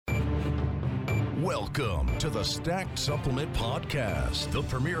Welcome to the Stacked Supplement Podcast, the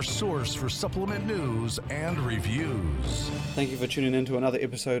premier source for supplement news and reviews. Thank you for tuning in to another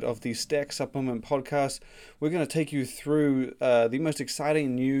episode of the Stacked Supplement Podcast. We're going to take you through the most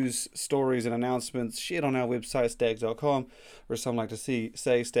exciting news, stories, and announcements shared on our website, stack.com, or some like to say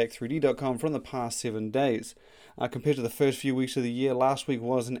stack3d.com from the past 7 days. Compared to the first few weeks of the year, last week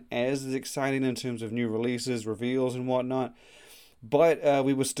wasn't as exciting in terms of new releases, reveals, and whatnot. But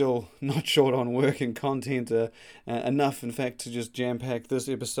we were still not short on work and content, enough, in fact, to just jam-pack this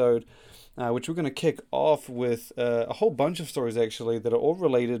episode, which we're going to kick off with a whole bunch of stories, actually, that are all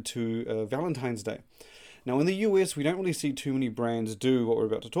related to Valentine's Day. Now, in the US, we don't really see too many brands do what we're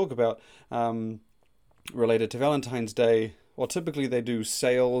about to talk about related to Valentine's Day. Well, typically they do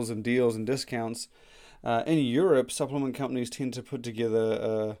sales and deals and discounts. In Europe, supplement companies tend to put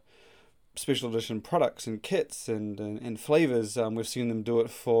together special edition products and kits and flavors. We've seen them do it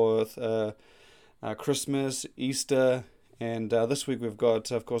for Christmas, Easter, and this week we've got,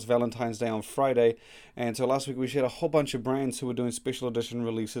 of course, Valentine's Day on Friday. And so last week we shared a whole bunch of brands who were doing special edition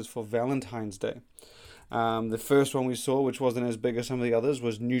releases for Valentine's Day. The first one we saw, which wasn't as big as some of the others,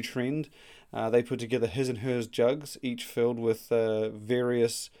 was Nutrend. They put together his and hers jugs, each filled with a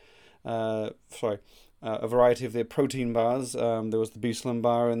variety of their protein bars. There was the B-Slim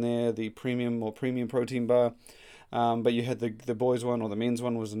bar in there, the premium protein bar. But you had the boys one, or the men's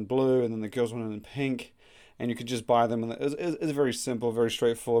one was in blue, and then the girls one in pink. And you could just buy them. And it's very simple, very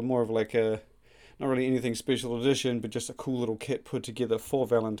straightforward, more of like not really anything special edition, but just a cool little kit put together for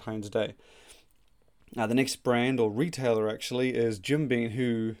Valentine's Day. The next brand, or retailer actually, is Jim Beam,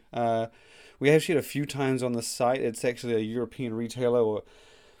 who we have shared a few times on the site. It's actually a European retailer, or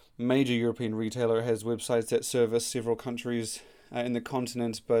major European retailer. It has websites that service several countries in the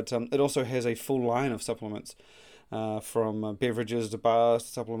continent, but it also has a full line of supplements, from beverages to bars,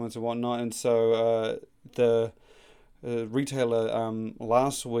 supplements and whatnot. And so the retailer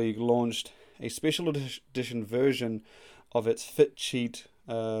last week launched a special edition version of its Fit Cheat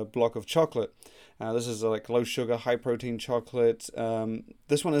block of chocolate. This is like low sugar, high protein chocolate.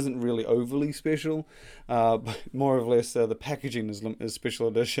 This one isn't really overly special, but more or less the packaging is special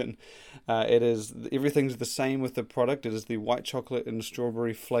edition. Everything's the same with the product. It is the white chocolate and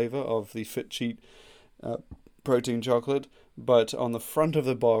strawberry flavor of the Fit Cheat protein chocolate, but on the front of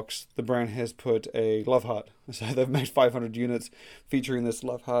the box, the brand has put a love heart. So they've made 500 units featuring this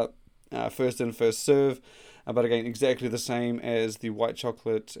love heart, first in, first serve. But again, exactly the same as the white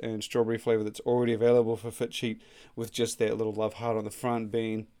chocolate and strawberry flavor that's already available for Fit Cheat, with just that little love heart on the front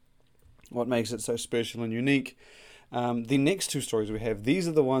being what makes it so special and unique. The next two stories we have, these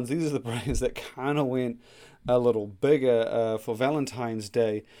are the brands that kind of went a little bigger for Valentine's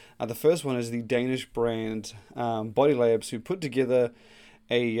Day. The first one is the Danish brand Body Labs, who put together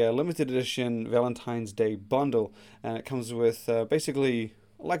a limited edition Valentine's Day bundle. And it comes with basically,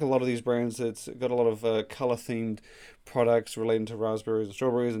 like a lot of these brands, it's got a lot of color-themed products relating to raspberries and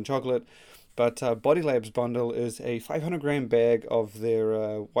strawberries and chocolate. But Body Labs bundle is a 500-gram bag of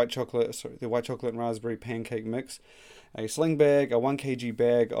their white chocolate and raspberry pancake mix, a sling bag, a 1 kg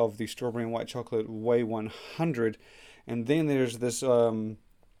bag of the strawberry and white chocolate Whey 100, and then there's this all-new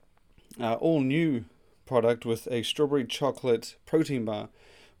product with a strawberry chocolate protein bar,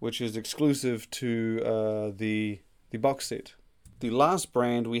 which is exclusive to the box set. The last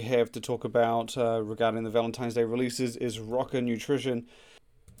brand we have to talk about regarding the Valentine's Day releases is Rocker Nutrition.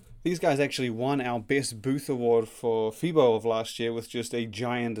 These guys actually won our Best Booth Award for FIBO of last year with just a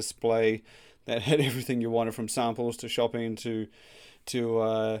giant display that had everything you wanted, from samples to shopping to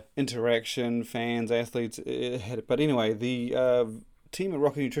interaction, fans, athletes. But anyway, the team at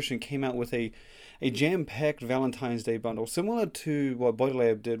Rocker Nutrition came out with a jam-packed Valentine's Day bundle, similar to what Body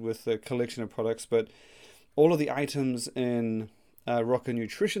Lab did with the collection of products, but all of the items in Rocker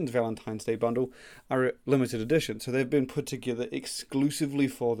Nutrition's Valentine's Day bundle are limited edition, so they've been put together exclusively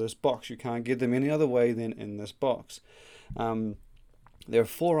for this box. You can't get them any other way than in this box. There are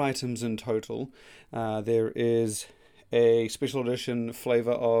 4 items in total. There is a special edition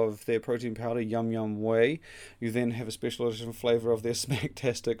flavor of their protein powder, Yum Yum Whey. You then have a special edition flavor of their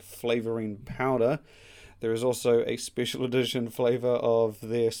Smacktastic flavoring powder. There is also a special edition flavor of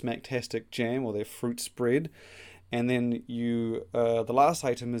their Smacktastic jam, or their fruit spread. And then the last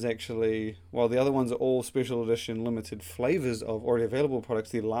item is actually, while the other ones are all special edition limited flavors of already available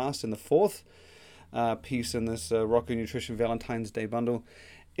products, the last and the fourth piece in this Rocker Nutrition Valentine's Day bundle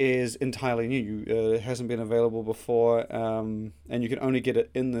is entirely new. It hasn't been available before, and you can only get it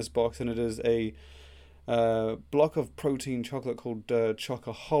in this box, and it is a block of protein chocolate called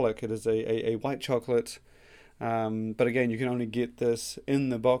Chocoholic. It is a white chocolate But again, you can only get this in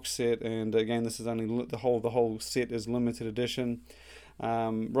the box set, and again, this is only the whole set is limited edition.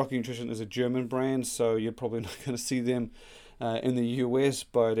 Rocky Nutrition is a German brand, so you're probably not going to see them in the US,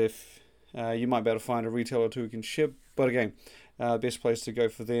 but if you might be able to find a retailer or two who can ship. But again, best place to go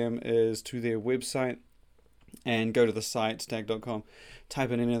for them is to their website and go to the site, stack.com,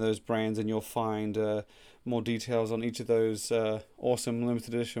 type in any of those brands, and you'll find more details on each of those awesome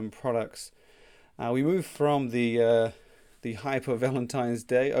limited edition products. We move from the hype of Valentine's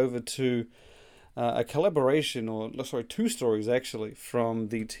Day over to a collaboration, two stories actually, from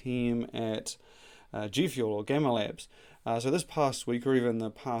the team at G Fuel or Gamma Labs. So this past week, or even the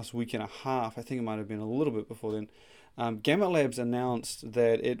past week and a half, I think it might have been a little bit before then, Gamma Labs announced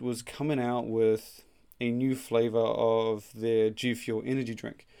that it was coming out with a new flavor of their G Fuel energy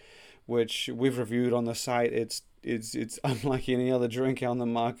drink, which we've reviewed on the site. It's unlike any other drink on the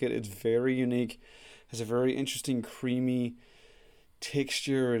market. It's very unique, has a very interesting creamy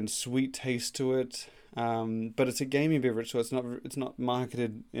texture and sweet taste to it. But it's a gaming beverage, so it's not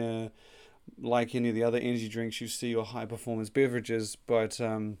marketed like any of the other energy drinks you see or high performance beverages. But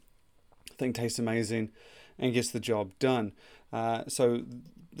I think tastes amazing and gets the job done. So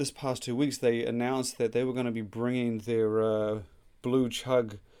this past 2 weeks, they announced that they were going to be bringing their blue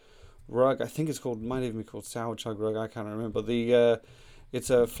chug rug. I think might even be called sour chug rug. I can't remember. It's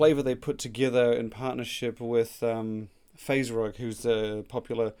a flavor they put together in partnership with FaZe Rug, who's a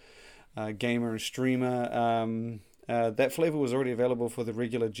popular gamer and streamer. That flavor was already available for the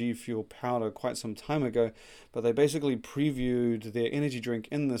regular G Fuel powder quite some time ago, but they basically previewed their energy drink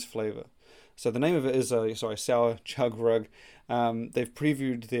in this flavor. So the name of it is Sour Chug Rug. They've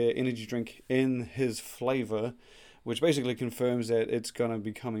previewed their energy drink in his flavor, which basically confirms that it's going to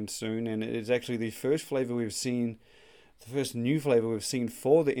be coming soon, and it's actually the first new flavor we've seen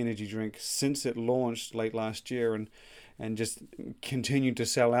for the energy drink since it launched late last year, and just continued to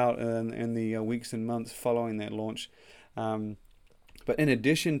sell out in the weeks and months following that launch. But in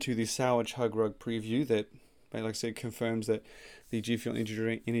addition to the Sour Chug Rug preview that, like I said, confirms that the G Fuel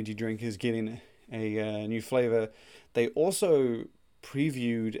energy drink is getting a new flavor, they also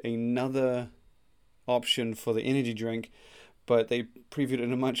previewed another option for the energy drink, but they previewed it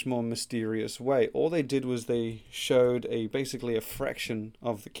in a much more mysterious way. All they did was they showed basically a fraction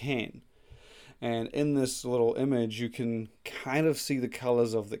of the can. And in this little image, you can kind of see the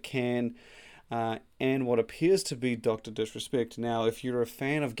colors of the can and what appears to be Dr. Disrespect. Now, if you're a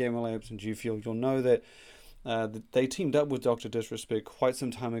fan of Gamma Labs and G Fuel, you'll know that they teamed up with Dr. Disrespect quite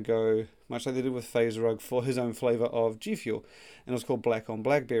some time ago, much like they did with FaZe Rug, for his own flavor of G Fuel, and it was called Black on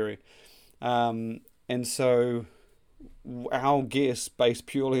Blackberry. And so our guess, based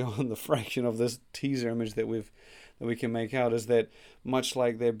purely on the fraction of this teaser image that we can make out, is that much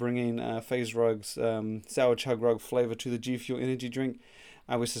like they're bringing FaZe Rug's Sour Chug Rug flavor to the G Fuel energy drink,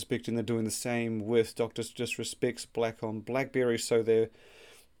 I was suspecting they're doing the same with Dr. Disrespect's Black on Blackberry. So they're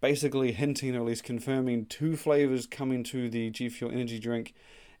basically hinting, or at least confirming, two flavors coming to the G Fuel energy drink,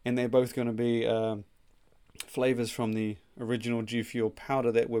 and they're both going to be flavors from the original G Fuel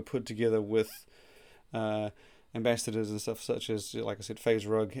powder that were put together with ambassadors and stuff such as, like I said, FaZe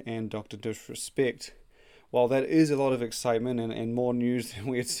Rug and Dr. Disrespect. While that is a lot of excitement and more news than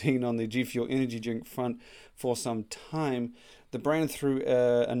we had seen on the G Fuel energy drink front for some time, the brand threw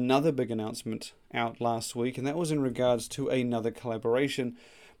another big announcement out last week, and that was in regards to another collaboration,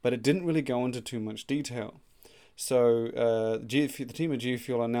 but it didn't really go into too much detail. So the team at G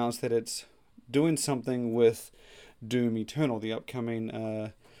Fuel announced that it's doing something with Doom Eternal, the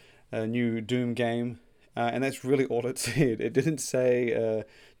upcoming new Doom game, and that's really all it said. It didn't say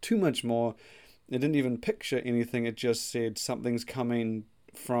too much more. It didn't even picture anything. It just said something's coming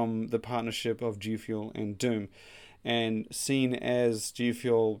from the partnership of G Fuel and Doom. And seen as G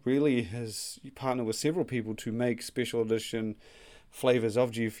Fuel really has partnered with several people to make special edition flavors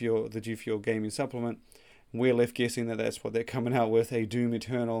of G Fuel, the G Fuel gaming supplement, we're left guessing that that's what they're coming out with, a Doom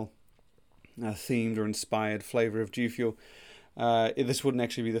Eternal themed or inspired flavor of G Fuel. This wouldn't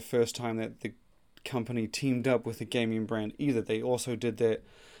actually be the first time that the company teamed up with a gaming brand either. They also did that,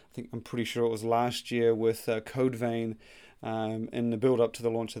 I'm pretty sure it was last year, with Code Vein. In the build up to the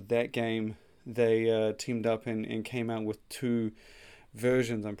launch of that game, they teamed up and came out with two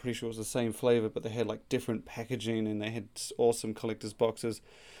versions. I'm pretty sure it was the same flavor, but they had like different packaging and they had awesome collector's boxes.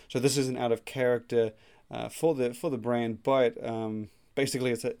 So this isn't out of character for the brand, but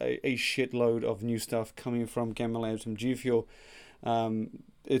basically it's a shitload of new stuff coming from Gamma Labs and G Fuel.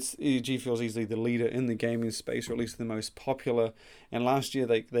 G Fuel is easily the leader in the gaming space, or at least the most popular. And last year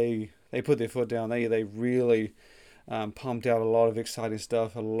they put their foot down. They really pumped out a lot of exciting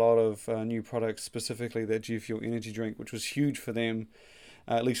stuff, a lot of new products, specifically that G Fuel energy drink, which was huge for them,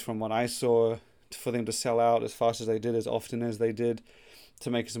 at least from what I saw, for them to sell out as fast as they did, as often as they did, to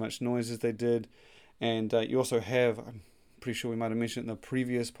make as much noise as they did. And you also have, I'm pretty sure we might have mentioned it in the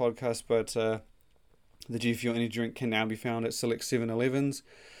previous podcast, but the G Fuel energy drink can now be found at select 7-Elevens.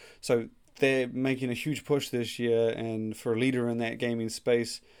 So they're making a huge push this year, and for a leader in that gaming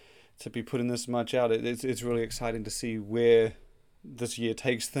space to be putting this much out, it's really exciting to see where this year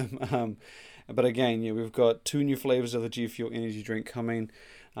takes them. But again, we've got 2 new flavors of the G Fuel energy drink coming.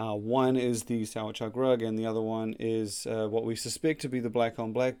 One is the Sour Chug Rug, and the other one is what we suspect to be the Black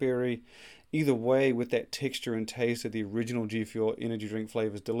on Blackberry. Either way, with that texture and taste that the original G Fuel energy drink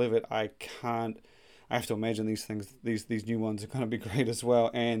flavors delivered, I have to imagine these new ones are going to be great as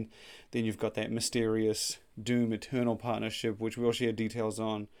well. And then you've got that mysterious Doom Eternal partnership, which we'll share details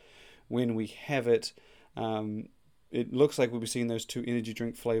on when we have it. It looks like we'll be seeing those 2 energy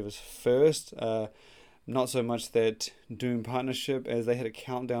drink flavors first. Not so much that Doom partnership, as they had a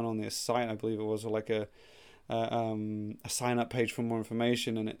countdown on their site. I believe it was like a sign up page for more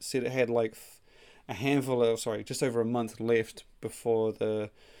information, and it said it had like just over a month left before the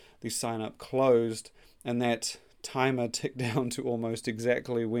sign up closed, and that timer ticked down to almost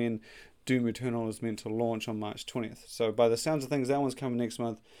exactly when Doom Eternal is meant to launch on March 20th. So by the sounds of things, that one's coming next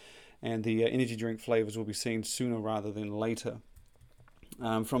month, and the energy drink flavors will be seen sooner rather than later.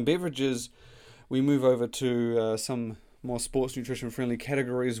 From beverages, we move over to some more sports nutrition friendly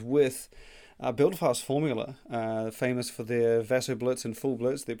categories with Buildfast Formula, famous for their Vaso Blitz and Full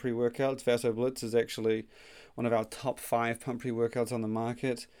Blitz, their pre-workouts. Vaso Blitz is actually one of our top 5 pump pre-workouts on the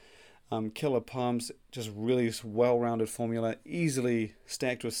market. Killer pumps, just really well-rounded formula, easily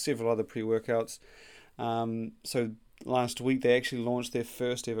stacked with several other pre-workouts. So last week they actually launched their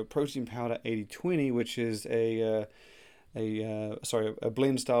first ever protein powder 80/20, which is a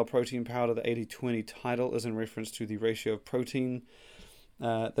blend style protein powder. The 80/20 title is in reference to the ratio of protein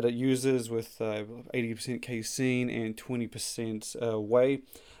that it uses, with 80% casein and 20% whey.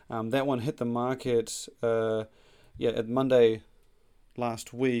 That one hit the market at Monday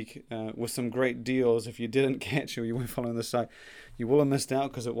last week with some great deals. If you didn't catch or you weren't following the site, you will have missed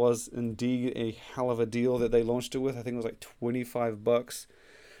out, because it was indeed a hell of a deal that they launched it with. I think it was like $25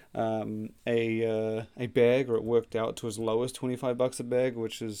 a bag, or it worked out to as low as $25 a bag,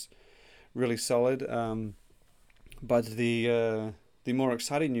 which is really solid. But the more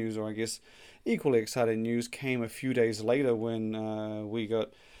exciting news, or I guess equally exciting news, came a few days later when we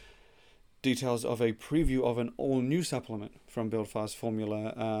got details of a preview of an all-new supplement from Buildfast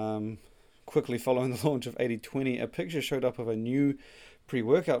Formula. Quickly following the launch of 80/20, a picture showed up of a new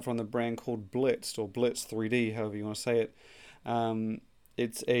pre-workout from the brand called Blitzed, or Blitz 3D, however you want to say it.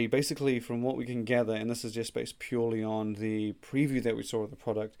 It's basically, from what we can gather, and this is just based purely on the preview that we saw of the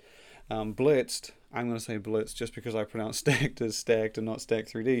product, Blitzed, I'm going to say Blitzed just because I pronounce stacked as stacked and not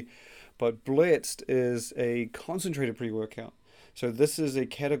stacked 3D, but Blitzed is a concentrated pre-workout. So this is a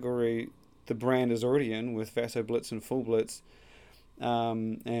category the brand is already in with Vaso Blitz and Full Blitz. So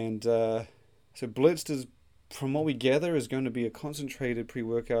Blitzed is, from what we gather, is going to be a concentrated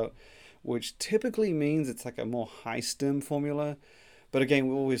pre-workout, which typically means it's like a more high stim formula. But again,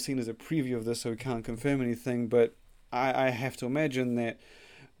 all we've seen is a preview of this, so we can't confirm anything. But I have to imagine that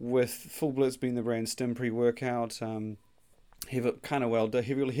with Full Blitz being the brand stim pre-workout,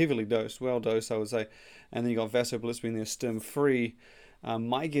 heavily dosed, well dosed, I would say. And then you got Vaso Blitz being their stim free.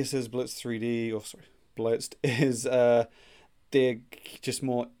 My guess is Blitz 3D, Blitzed, is they're just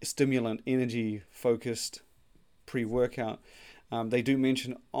more stimulant, energy focused pre-workout. They do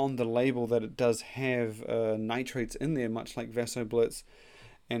mention on the label that it does have nitrates in there, much like Vaso Blitz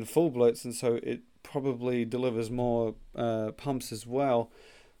and Full Blitz, and so it probably delivers more pumps as well.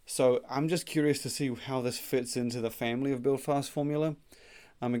 So I'm just curious to see how this fits into the family of Buildfast Formula.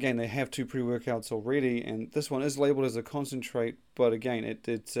 Again, they have 2 pre-workouts already, and this one is labeled as a concentrate, but again,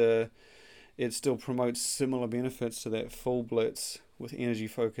 it still promotes similar benefits to that Full Blitz with energy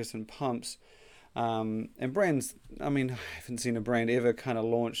focus and pumps. And brands, I haven't seen a brand ever kind of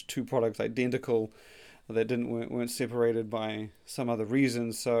launch 2 products identical that weren't separated by some other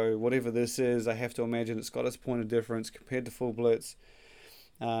reason. So whatever this is, I have to imagine it's got its point of difference compared to Full Blitz.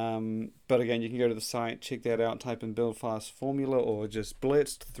 But again, you can go to the site, check that out, type in Buildfast Formula or just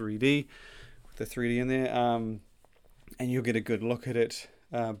Blitzed 3D with the 3D in there, and you'll get a good look at it.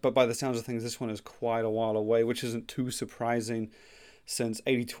 But by the sounds of things, this one is quite a while away, which isn't too surprising since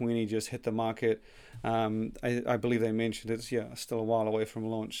 80/20 just hit the market. I believe they mentioned it's still a while away from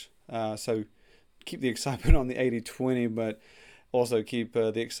launch. So keep the excitement on the 80/20, but also keep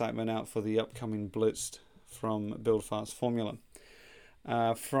the excitement out for the upcoming Blitzed from Buildfast Formula.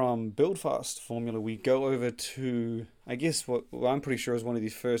 From Buildfast Formula, we go over to, I guess, what I'm pretty sure is one of the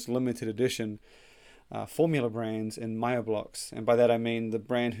first limited edition formula brands in Meyerbloks. And by that I mean the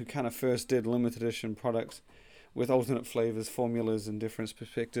brand who kind of first did limited edition products with alternate flavors, formulas, and different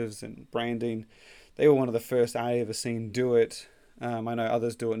perspectives and branding. They were one of the first I ever seen do it. I know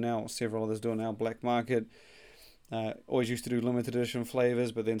others do it now, several others do it now, Black Market. Always used to do limited edition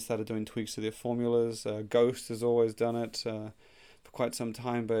flavors, but then started doing tweaks to their formulas. Ghost has always done it for quite some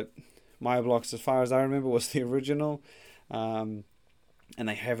time, but Meyerbloks, as far as I remember, was the original. And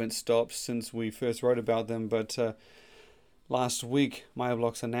they haven't stopped since we first wrote about them. But last week,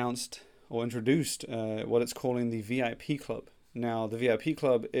 Meyerbloks announced or introduced what it's calling the VIP Club. Now, the VIP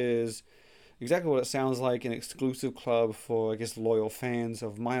Club is exactly what it sounds like, an exclusive club for, I guess, loyal fans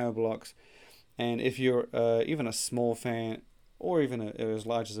of Meyerbloks. And if you're even a small fan, or even as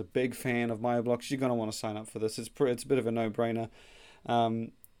large as a big fan of Meyerbloks, you're going to want to sign up for this. It's a bit of a no-brainer.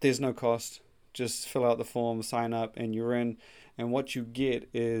 There's no cost. Just fill out the form, sign up, and you're in. And what you get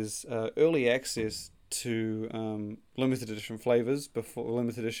is early access to limited edition flavors, before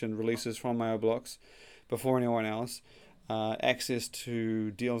limited edition releases from Meyerbloks before anyone else, access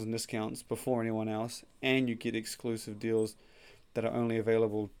to deals and discounts before anyone else, and you get exclusive deals that are only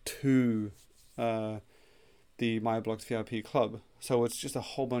available to the Meyerbloks VIP Club. So it's just a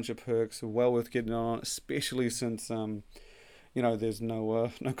whole bunch of perks, well worth getting on, especially since there's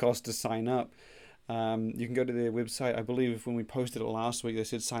no cost to sign up. You can go to their website. I believe when we posted it last week, they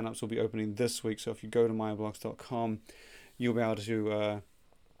said sign-ups will be opening this week. So if you go to meyerbloks.com, you'll be able to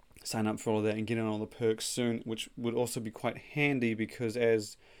sign up for all of that and get in on all the perks soon, which would also be quite handy because,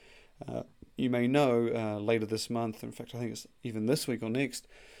 as you may know, later this month, in fact I think it's even this week or next,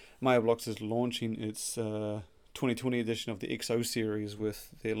 Meyerbloks is launching its 2020 edition of the XO series with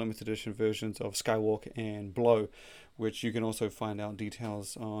their limited edition versions of Skywalk and Blow, which you can also find out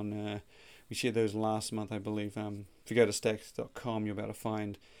details on. We shared those last month, I believe. If you go to stacks.com, you'll be able to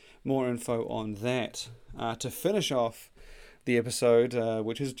find more info on that. To finish off the episode,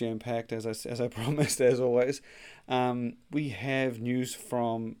 which is jam-packed, as I promised, as always, we have news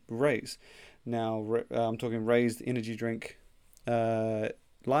from Raze. Now, I'm talking Raze energy drink.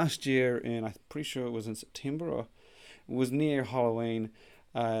 Last year, and I'm pretty sure it was in September, or it was near Halloween,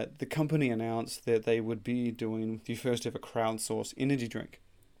 the company announced that they would be doing the first ever crowdsourced energy drink.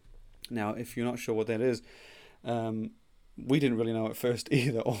 Now, if you're not sure what that is, we didn't really know at first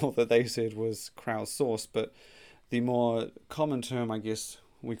either. All that they said was crowdsourced, but the more common term, I guess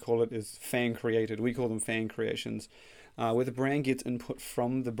we call it, is fan created. We call them fan creations, where the brand gets input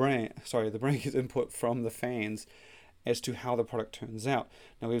from the brand gets input from the fans as to how the product turns out.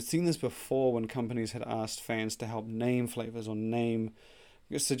 Now, we've seen this before when companies had asked fans to help name flavors or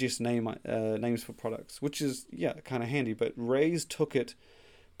suggest names for products, which is kind of handy. But Raze took it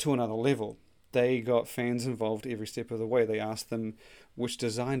to another level. They got fans involved every step of the way. They asked them which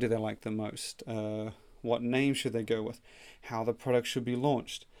design do they like the most, what name should they go with, how the product should be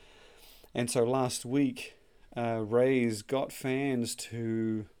launched. And so last week, Raze got fans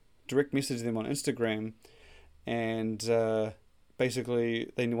to direct message them on Instagram, and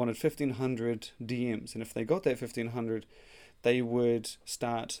basically they wanted 1,500 DMs, and if they got that 1,500, they would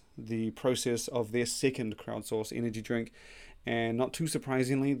start the process of their second crowdsourced energy drink. And not too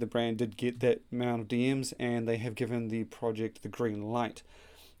surprisingly, the brand did get that amount of DMs, and they have given the project the green light.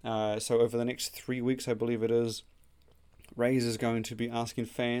 So over the next 3 weeks, I believe it is, Raze is going to be asking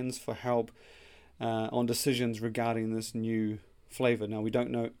fans for help on decisions regarding this new flavor. Now, we don't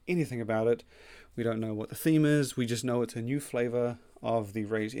know anything about it. We don't know what the theme is. We just know it's a new flavor of the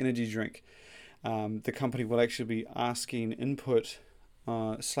Raze energy drink. The company will actually be asking input,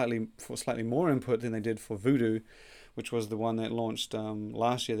 slightly more input than they did for Voodoo, which was the one that launched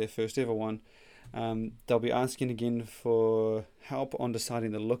last year, their first ever one. They'll be asking again for help on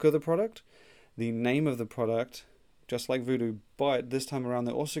deciding the look of the product, the name of the product, just like Voodoo, but this time around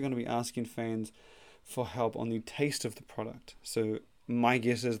they're also going to be asking fans for help on the taste of the product. So my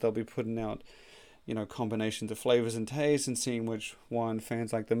guess is they'll be putting out combinations of flavors and tastes and seeing which one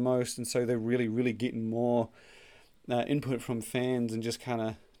fans like the most, and so they're really getting more input from fans and just kind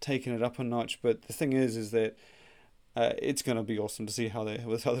of taking it up a notch. But the thing is that it's going to be awesome to see how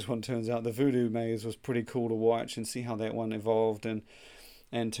this one turns out. The Voodoo Maze was pretty cool to watch and see how that one evolved and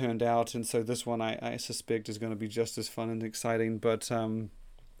turned out, and so this one I suspect is going to be just as fun and exciting. But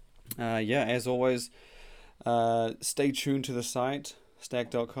as always, stay tuned to the site,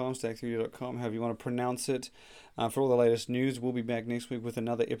 stack.com, stack3d.com, however you want to pronounce it, for all the latest news. We'll be back next week with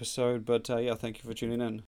another episode, but thank you for tuning in.